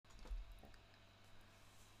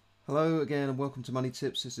Hello again and welcome to Money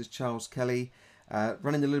Tips. This is Charles Kelly.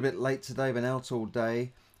 Running a little bit late today, been out all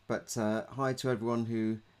day, but hi to everyone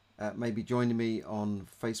who may be joining me on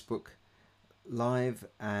Facebook Live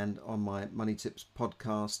and on my Money Tips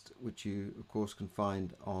podcast, which you of course can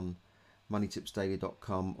find on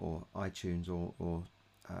moneytipsdaily.com or iTunes or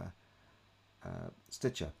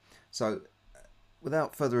Stitcher. So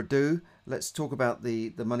without further ado, let's talk about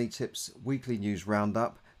the Money Tips weekly news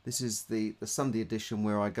roundup. This is the Sunday edition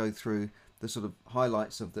where I go through the sort of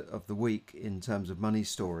highlights of the week in terms of money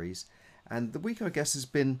stories. And the week, I guess, has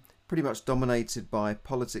been pretty much dominated by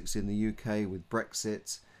politics in the UK, with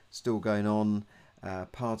Brexit still going on,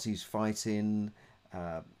 parties fighting,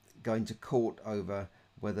 going to court over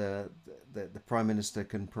whether the Prime Minister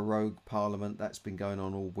can prorogue Parliament. That's been going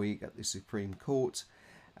on all week at the Supreme Court.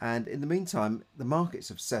 And in the meantime, the markets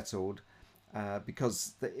have settled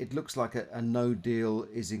because it looks like a no deal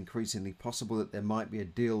is increasingly possible, that there might be a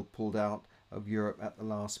deal pulled out of Europe at the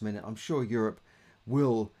last minute. I'm sure Europe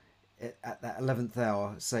will, at that 11th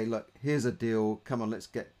hour, say, look, here's a deal, come on, let's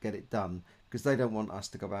get it done, because they don't want us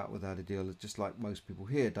to go out without a deal, just like most people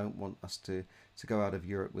here don't want us to go out of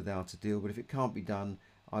Europe without a deal. But if it can't be done,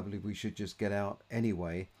 I believe we should just get out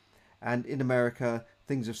anyway. And in America,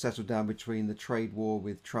 things have settled down between the trade war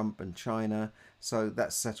with Trump and China, so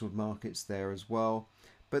that's settled markets there as well.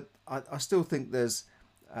 But I still think there's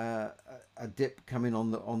a dip coming on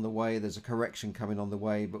the way. There's a correction coming on the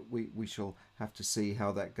way, but we shall have to see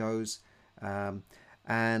how that goes. And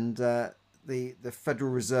the Federal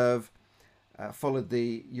Reserve followed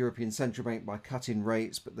the European Central Bank by cutting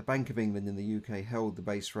rates, but the Bank of England in the UK held the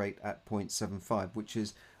base rate at 0.75, which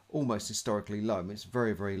is almost historically low. I mean, it's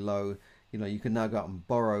very, very low. You know, you can now go out and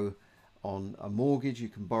borrow on a mortgage. You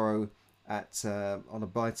can borrow at on a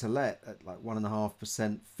buy to let at like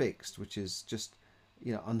 1.5% fixed, which is just,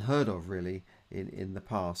 you know, unheard of really in the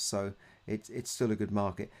past. So it's still a good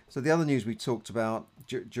market. So the other news we talked about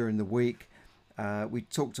during the week, we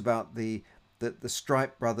talked about the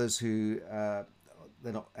Stripe brothers, who they're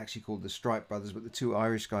not actually called the Stripe brothers, but the two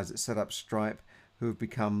Irish guys that set up Stripe, who have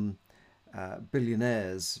become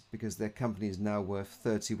billionaires because their company is now worth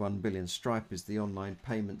 31 billion. Stripe is the online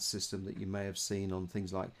payment system that you may have seen on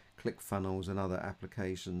things like ClickFunnels and other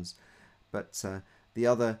applications. But the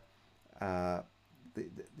other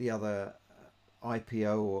the other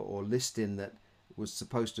IPO or listing that was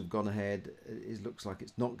supposed to have gone ahead, it looks like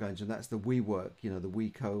it's not going to, and that's the WeWork, you know, the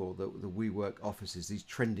WeCo or the WeWork offices, these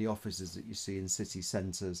trendy offices that you see in city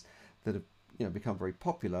centres that have, you know, become very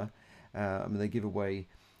popular. I mean, they give away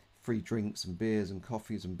free drinks and beers and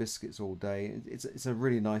coffees and biscuits all day. It's a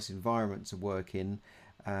really nice environment to work in.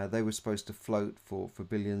 They were supposed to float for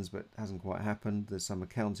billions, but hasn't quite happened. There's some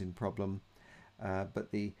accounting problem.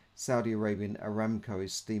 But the Saudi Arabian Aramco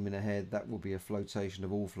is steaming ahead. That will be a flotation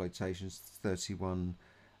of all flotations, 31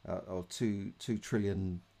 or $2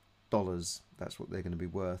 trillion. That's what they're going to be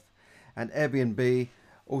worth. And Airbnb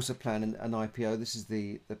also planning an IPO. This is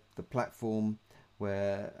the platform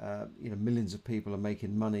where you know, millions of people are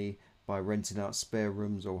making money by renting out spare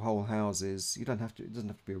rooms or whole houses. You don't have to. It doesn't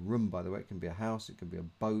have to be a room, by the way. It can be a house. It can be a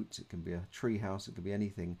boat. It can be a tree house. It can be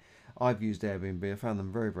anything. I've used Airbnb. I found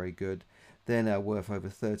them very, very good. They're now worth over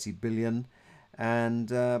 30 billion,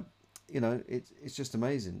 and you know, it's just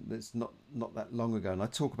amazing. It's not that long ago, and I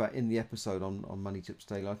talk about in the episode on Money Tips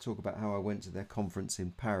Daily. I talk about how I went to their conference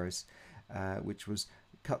in Paris, which was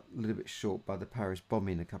cut a little bit short by the Paris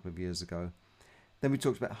bombing a couple of years ago. Then we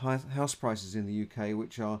talked about house prices in the UK,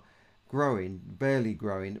 which are growing, barely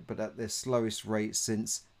growing, but at their slowest rate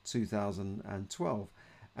since 2012.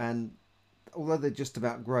 And although they're just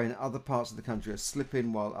about growing, other parts of the country are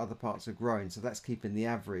slipping while other parts are growing. So that's keeping the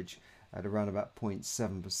average at around about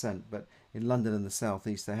 0.7%. But in London and the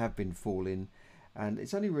southeast, they have been falling. And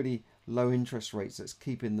it's only really low interest rates that's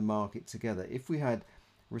keeping the market together. If we had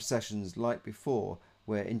recessions like before,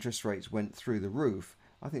 where interest rates went through the roof,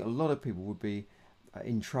 I think a lot of people would be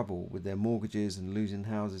in trouble with their mortgages and losing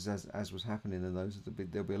houses, as was happening in those.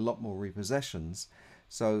 There'll be a lot more repossessions.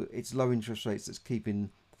 So it's low interest rates that's keeping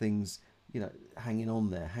things, you know, hanging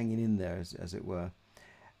in there, as it were.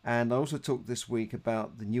 And I also talked this week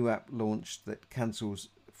about the new app launched that cancels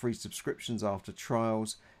free subscriptions after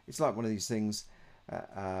trials. It's like one of these things,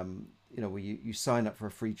 you know, where you sign up for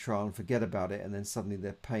a free trial and forget about it, and then suddenly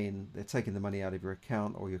they're taking the money out of your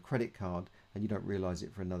account or your credit card, and you don't realize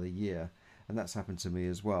it for another year. And that's happened to me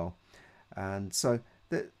as well. And so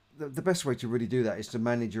the best way to really do that is to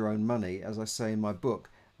manage your own money. As I say in my book,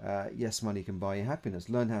 Yes, Money Can Buy You Happiness.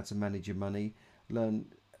 Learn how to manage your money. Learn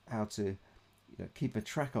how to keep a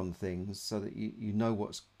track on things so that you know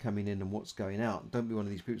what's coming in and what's going out. Don't be one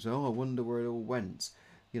of these people who say, oh, I wonder where it all went.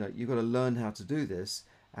 you've got to learn how to do this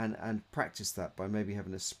and practice that by maybe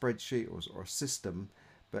having a spreadsheet or a system.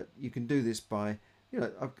 But you can do this by,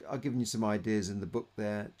 I've given you some ideas in the book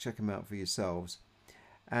there. Check them out for yourselves.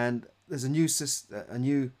 And there's a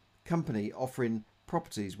new company offering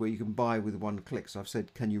properties where you can buy with one click. So I've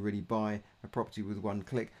said, can you really buy a property with one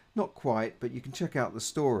click? Not quite, but you can check out the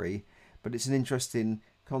story. But it's an interesting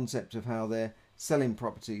concept of how they're selling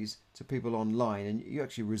properties to people online, and you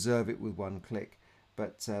actually reserve it with one click.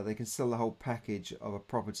 But they can sell the whole package of a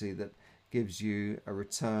property that gives you a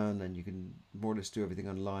return, and you can more or less do everything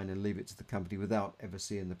online and leave it to the company without ever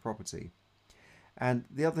seeing the property. And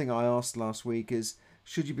the other thing I asked last week is,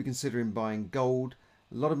 should you be considering buying gold?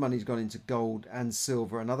 A lot of money's gone into gold and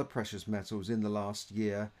silver and other precious metals in the last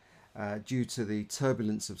year due to the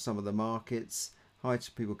turbulence of some of the markets. Hi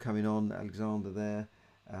to people coming on, Alexander there,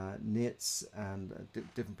 Nitz, and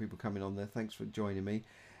different people coming on there. Thanks for joining me.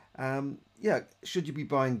 Should you be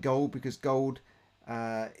buying gold? Because gold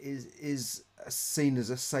is seen as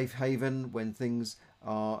a safe haven when things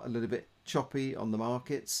are a little bit choppy on the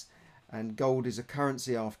markets. And gold is a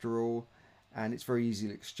currency after all, and it's very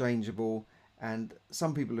easily exchangeable. And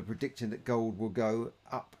some people are predicting that gold will go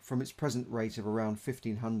up from its present rate of around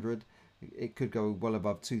 1,500. It could go well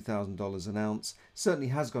above $2,000 an ounce. Certainly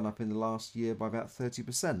has gone up in the last year by about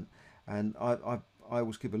 30%. And I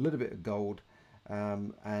always keep a little bit of gold.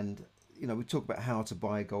 And we talk about how to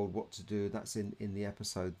buy gold, what to do. That's in the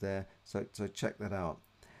episode there. So check that out.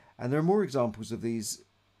 And there are more examples of these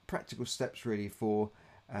practical steps really for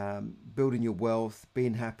building your wealth,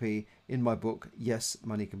 being happy in my book, Yes,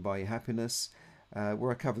 Money Can Buy You Happiness,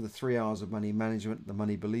 where I cover the 3 R's of money management, the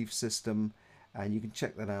money belief system, and you can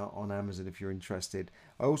check that out on Amazon if you're interested.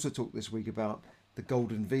 I also talked this week about the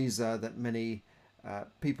golden visa that many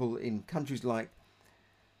people in countries like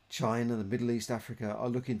China, the Middle East, Africa are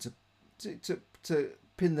looking to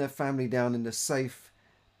pin their family down in a safe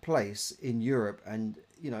place in Europe. And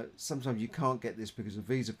sometimes you can't get this because of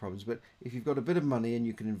visa problems, but if you've got a bit of money and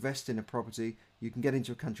you can invest in a property, you can get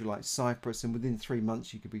into a country like Cyprus, and within 3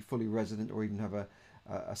 months you could be fully resident or even have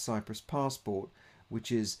a Cyprus passport,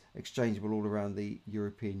 which is exchangeable all around the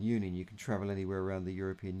European Union. You can travel anywhere around the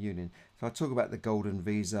European Union. So I talk about the golden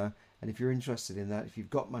visa, and if you're interested in that, if you've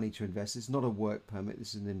got money to invest, it's not a work permit,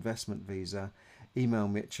 this is an investment visa. Email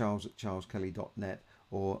me at charles@charleskelly.net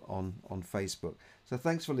or on Facebook. So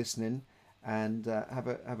thanks for listening, and have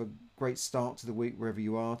a great start to the week wherever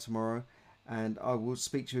you are tomorrow, and I will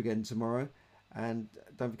speak to you again tomorrow. And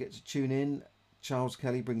don't forget to tune in. Charles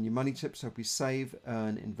Kelly, bringing you money tips, help you save,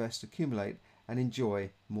 earn, invest, accumulate, and enjoy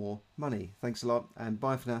more money. Thanks a lot, and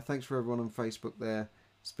bye for now. Thanks for everyone on Facebook there.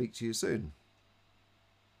 Speak to you soon.